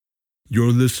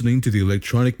You're listening to the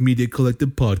Electronic Media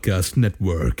Collective Podcast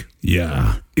Network.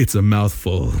 Yeah, it's a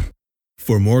mouthful.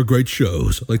 For more great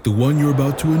shows like the one you're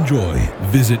about to enjoy,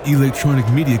 visit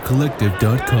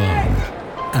electronicmediacollective.com.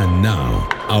 And now,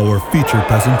 our feature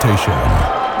presentation.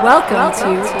 Welcome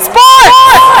to Sports!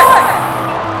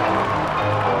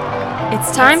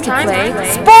 It's time to play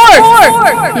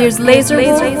Sports! Here's Laser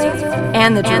Wolf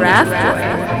and the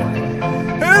Giraffeboy.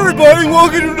 Hey everybody,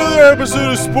 welcome to another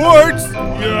episode of Sports!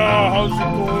 Yeah, how's it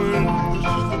going? This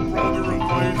is the brother of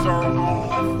Laser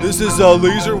Wolf. This is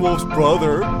Laser Wolf's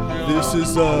brother. Yeah. This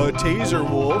is Taser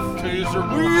Wolf. Taser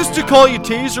Wolf. We used to call you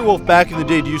Taser Wolf back in the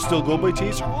day. Do you still go by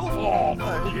Taser Wolf?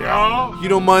 Oh, yeah? You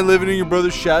don't mind living in your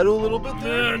brother's shadow a little bit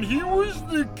there? Man, he was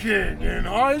the king in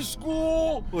high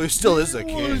school. Well, he still is the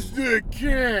He king. was the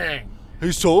king.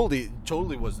 He's totally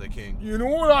was the king. You know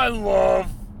what I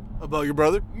love? About your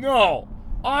brother? No,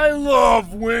 I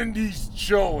love Wendy's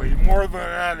chili more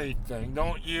than anything,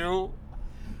 don't you?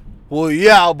 Well,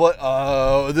 yeah,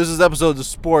 but this is episodes of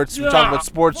sports. We talk about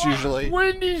sports usually.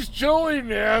 Wendy's chili,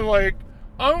 man, like,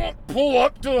 I don't pull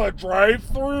up to a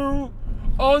drive-thru.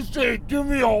 I'll say, give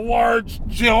me a large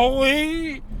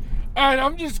chili, and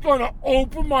I'm just gonna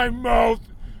open my mouth,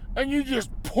 and you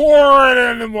just pour it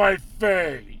into my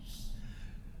face.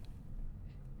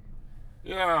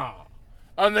 Yeah,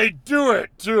 and they do it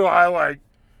too. I like,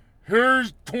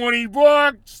 here's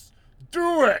 $20.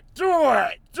 Do it.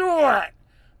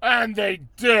 And they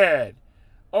did.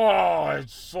 Oh,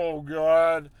 it's so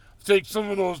good. Take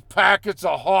some of those packets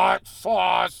of hot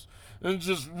sauce and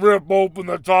just rip open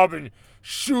the top and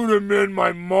shoot them in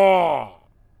my maw.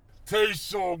 Tastes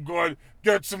so good.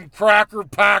 Get some cracker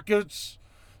packets.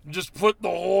 Just put the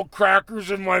whole crackers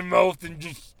in my mouth and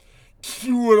just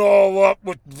chew it all up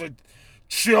with the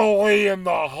chili and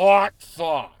the hot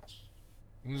sauce.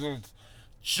 There's a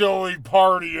chili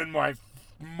party in my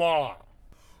maw.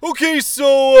 Okay, so,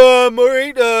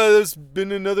 alright, there's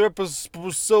been another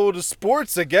episode of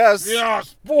sports, I guess. Yeah,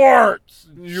 sports.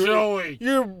 Chili.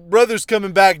 Your brother's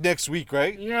coming back next week,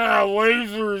 right? Yeah,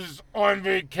 Laser's on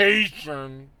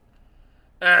vacation.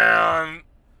 And,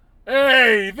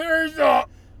 hey, there's a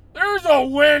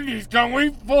Wendy's. Can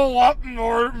we pull up and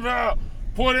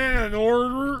put in an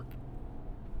order?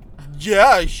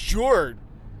 Yeah, sure.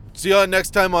 See y'all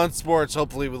next time on sports,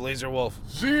 hopefully with Laser Wolf.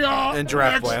 See y'all And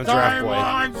Giraffeboy. I'm next time Giraffeboy.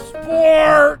 on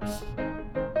sports.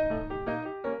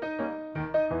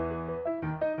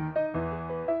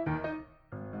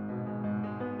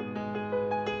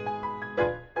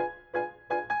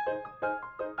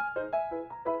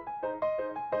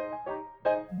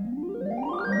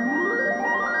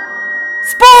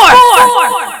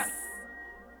 Sports!